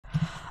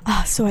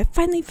So I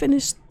finally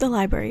finished the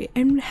library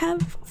and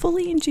have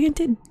fully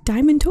enchanted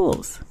diamond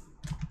tools.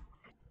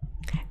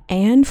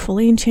 And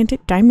fully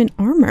enchanted diamond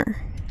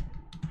armor.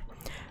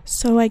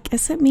 So I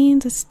guess it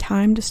means it's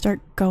time to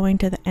start going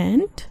to the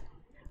end.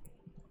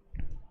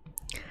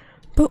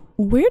 But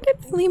where did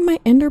I leave my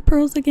ender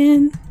pearls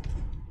again?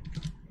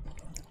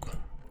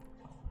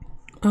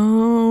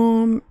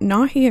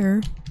 Not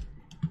here.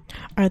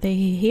 Are they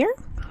here?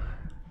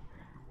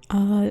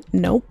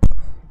 Nope.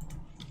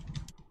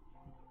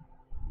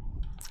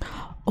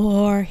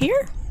 Or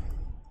here?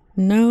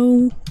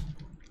 No.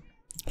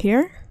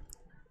 Here?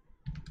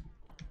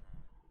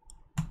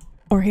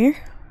 Or here?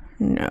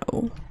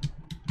 No.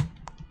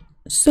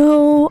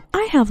 So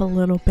I have a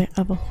little bit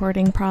of a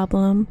hoarding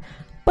problem,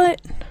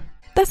 but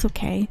that's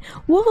okay.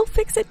 We'll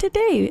fix it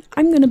today.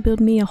 I'm gonna build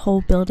me a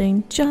whole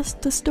building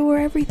just to store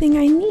everything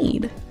I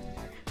need.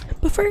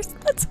 But first,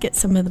 let's get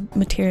some of the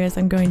materials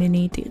I'm going to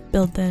need to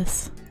build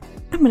this.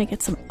 I'm gonna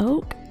get some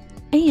oak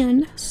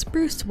and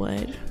spruce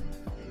wood.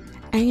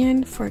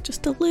 And for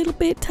just a little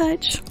bit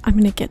touch, I'm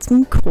gonna get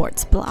some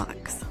quartz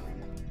blocks.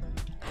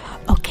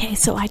 Okay,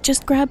 so I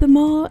just grabbed them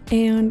all,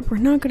 and we're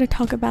not gonna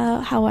talk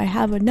about how I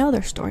have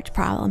another storage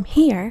problem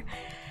here.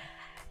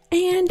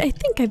 And I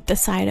think I've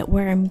decided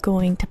where I'm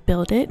going to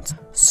build it.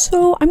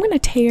 So I'm gonna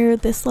tear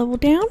this level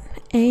down,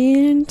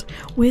 and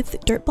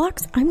with dirt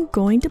blocks, I'm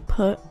going to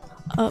put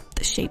up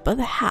the shape of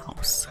the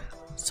house.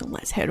 So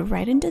let's head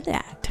right into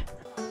that.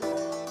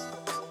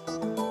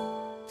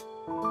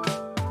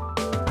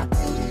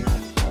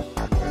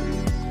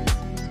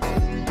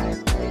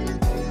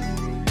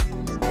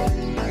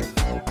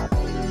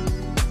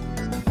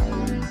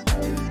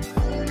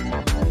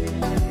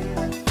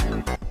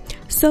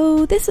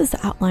 So this is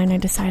the outline I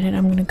decided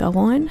I'm gonna go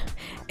on.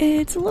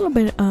 It's a little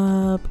bit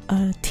of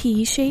a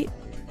T shape,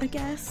 I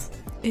guess.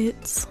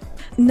 It's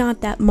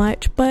not that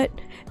much, but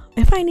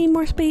if I need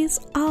more space,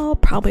 I'll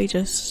probably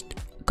just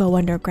go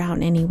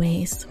underground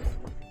anyways.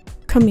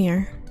 Come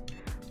here.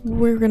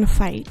 We're gonna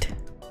fight.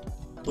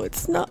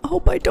 Let's not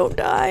hope I don't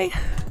die.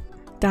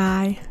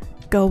 Die.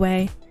 Go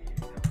away.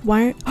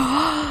 Why?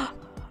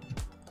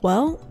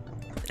 Well,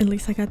 at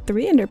least I got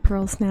 3 ender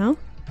pearls now.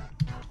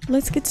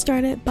 Let's get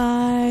started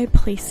by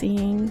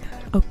placing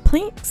oak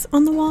planks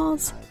on the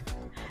walls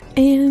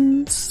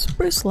and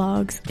spruce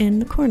logs in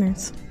the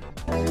corners.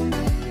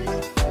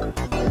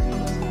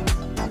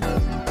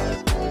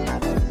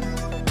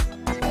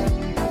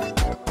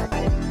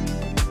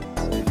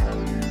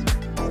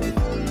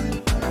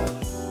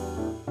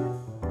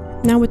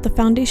 Now with the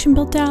foundation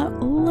built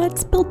out,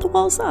 let's build the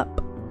walls up.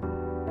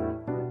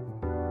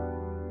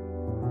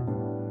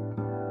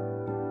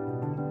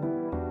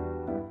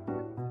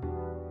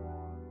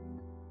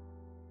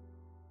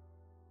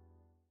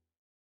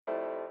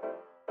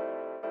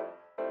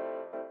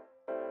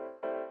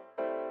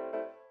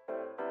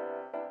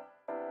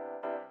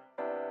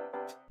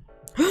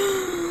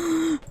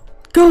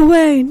 Go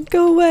away!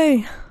 Go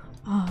away!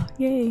 Oh,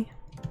 yay.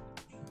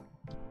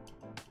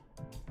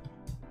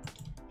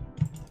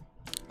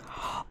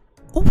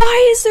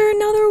 Why is there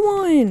another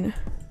one?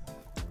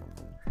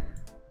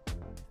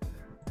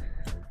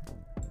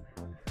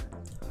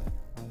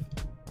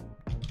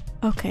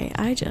 Okay,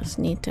 I just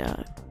need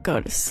to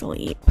go to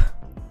sleep.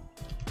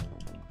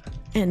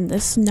 And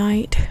this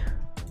night.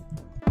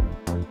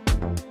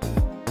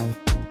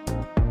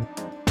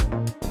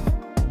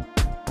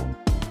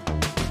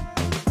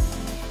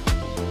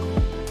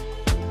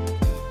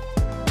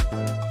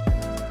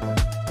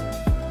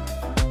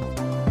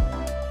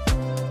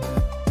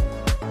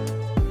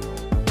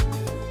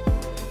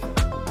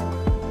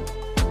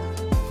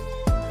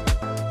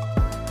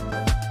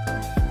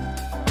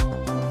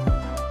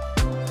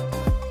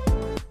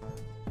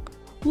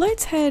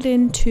 Let's head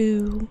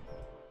into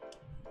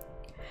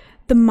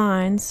the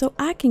mine so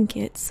I can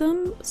get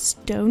some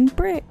stone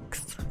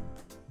bricks.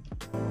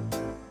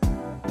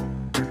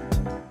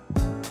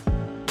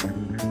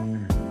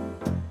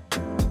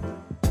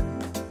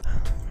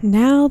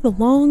 Now the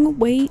long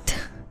wait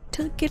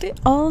to get it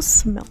all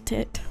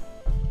smelted.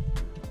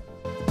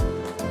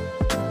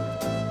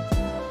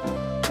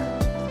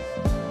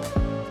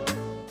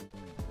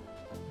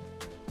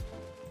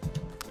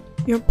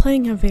 You're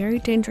playing a very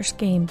dangerous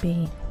game,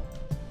 B.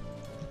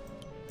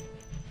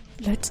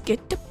 Let's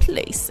get to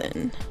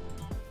placing.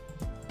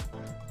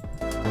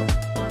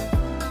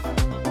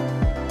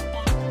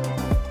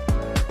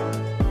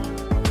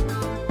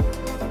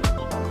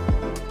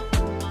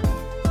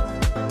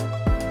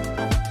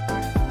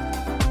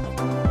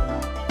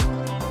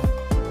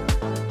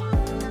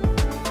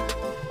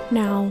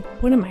 Now,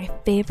 one of my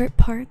favorite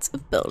parts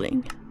of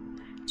building,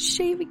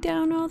 shaving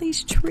down all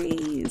these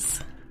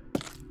trees.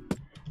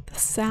 The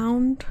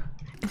sound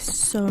is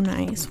so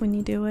nice when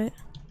you do it.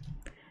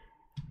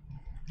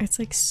 It's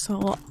like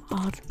so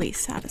oddly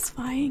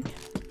satisfying.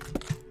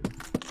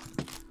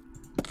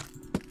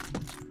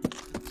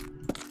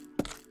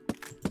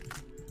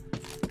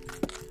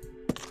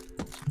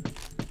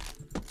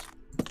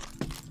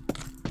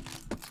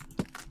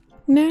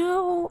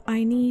 Now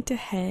I need to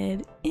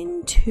head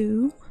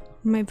into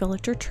my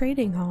villager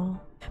trading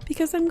hall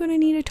because I'm going to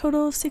need a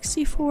total of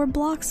 64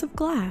 blocks of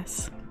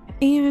glass.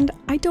 And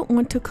I don't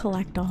want to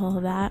collect all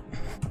of that.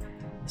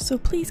 So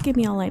please give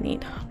me all I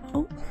need.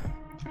 Oh,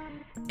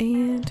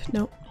 and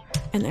nope.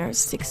 And there's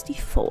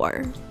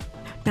 64.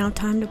 Now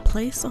time to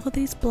place all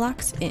these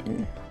blocks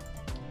in.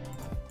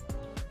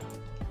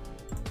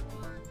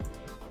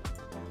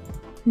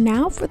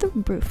 Now for the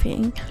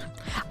roofing.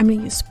 I'm going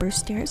to use spruce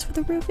stairs for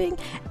the roofing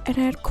and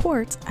add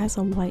quartz as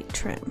a white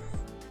trim.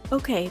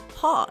 Okay,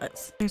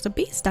 pause. There's a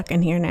bee stuck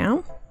in here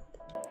now.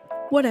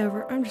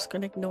 Whatever, I'm just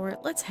going to ignore it.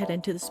 Let's head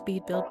into the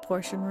speed build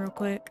portion real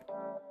quick.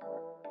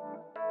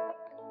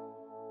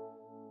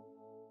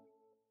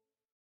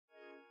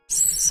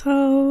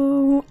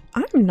 So,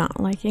 I'm not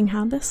liking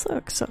how this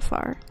looks so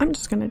far. I'm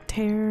just going to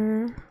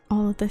tear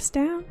all of this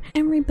down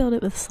and rebuild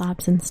it with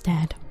slabs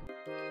instead.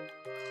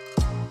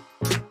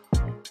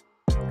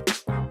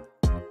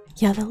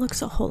 Yeah, that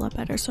looks a whole lot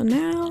better. So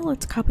now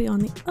let's copy on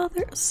the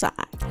other side.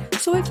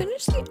 So I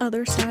finished the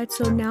other side,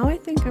 so now I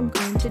think I'm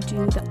going to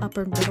do the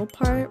upper middle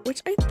part,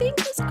 which I think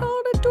is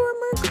called a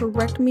dormer.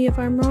 Correct me if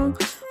I'm wrong.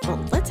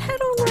 Well, let's head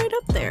on right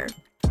up there.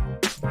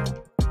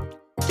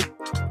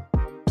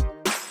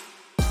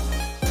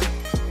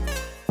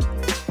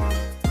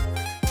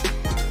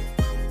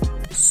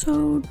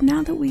 So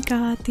now that we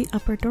got the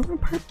upper dormer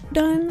part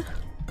done,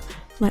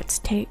 let's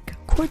take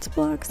quartz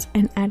blocks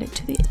and add it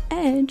to the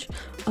edge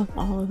of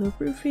all of the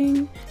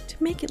roofing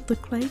to make it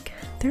look like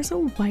there's a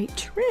white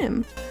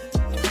trim.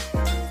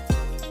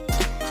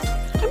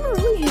 I'm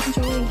really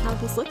enjoying how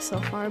this looks so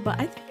far, but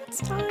I think it's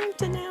time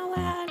to now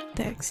add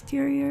the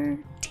exterior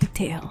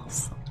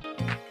details.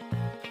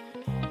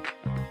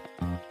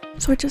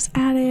 So I just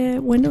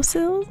added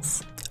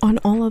windowsills on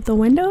all of the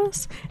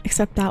windows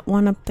except that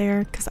one up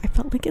there because I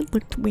felt like it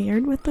looked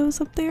weird with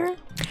those up there.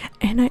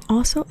 And I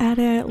also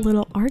added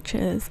little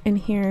arches in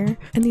here,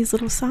 and these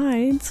little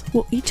sides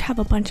will each have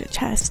a bunch of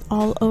chests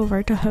all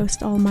over to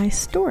host all my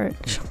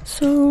storage.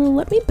 So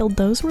let me build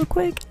those real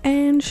quick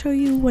and show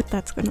you what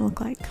that's going to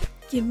look like.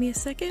 Give me a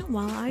second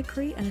while I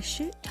create a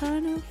shit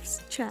ton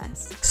of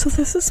chests. So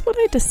this is what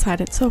I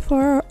decided so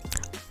far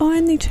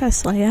on the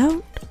chest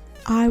layout.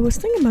 I was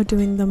thinking about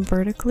doing them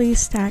vertically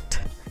stacked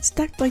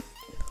like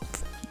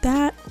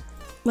that,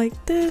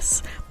 like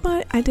this,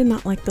 but I did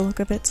not like the look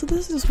of it, so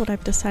this is what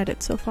I've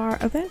decided so far.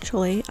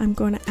 Eventually I'm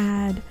going to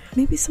add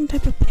maybe some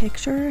type of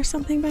picture or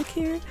something back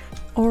here,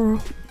 or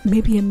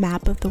maybe a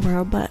map of the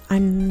world, but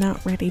I'm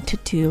not ready to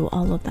do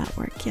all of that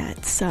work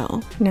yet.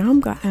 So now I'm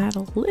going to add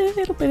a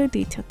little bit of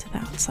detail to the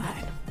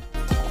outside.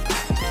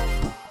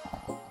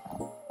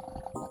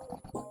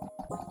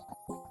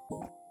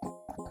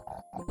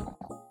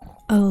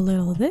 A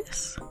little of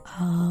this,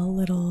 a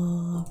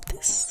little of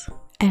this,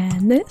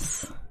 and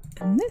this,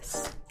 and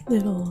this,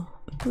 little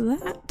of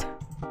that,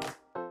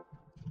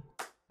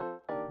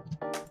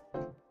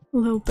 a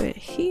little bit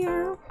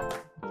here,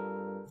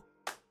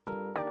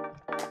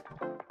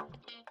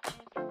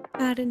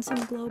 add in some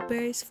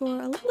glowberries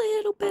for a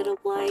little bit of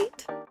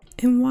light.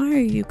 And why are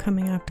you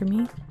coming after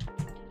me?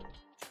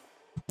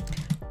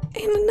 And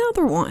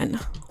another one.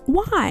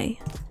 Why?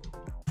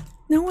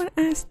 No one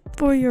asked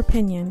for your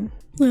opinion.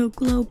 Little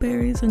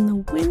glowberries in the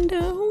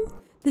window.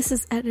 This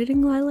is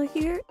Editing Lila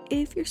here.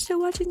 If you're still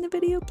watching the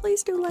video,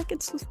 please do like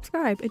and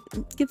subscribe. It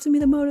gives me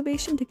the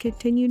motivation to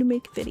continue to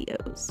make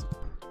videos.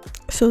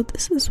 So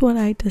this is what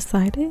I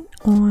decided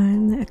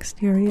on the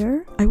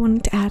exterior. I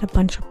wanted to add a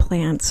bunch of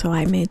plants, so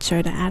I made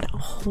sure to add a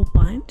whole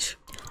bunch.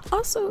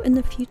 Also, in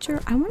the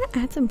future, I want to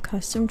add some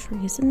custom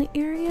trees in the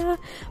area,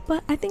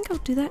 but I think I'll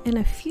do that in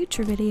a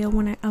future video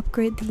when I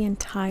upgrade the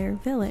entire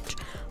village.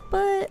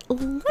 But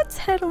let's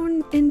head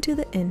on into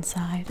the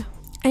inside.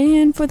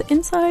 And for the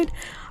inside,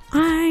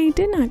 I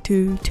did not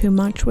do too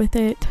much with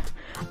it.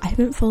 I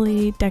haven't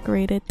fully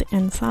decorated the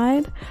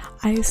inside.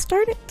 I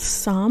started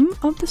some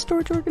of the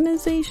storage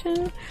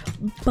organization,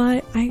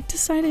 but I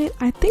decided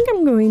I think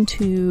I'm going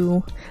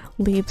to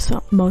leave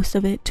most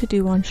of it to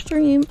do on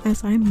stream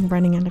as I'm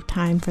running out of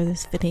time for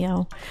this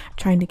video. I'm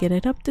trying to get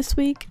it up this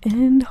week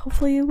and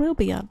hopefully it will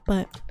be up.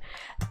 But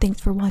thanks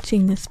for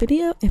watching this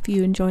video. If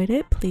you enjoyed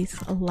it,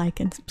 please like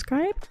and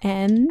subscribe,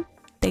 and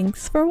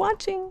thanks for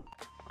watching.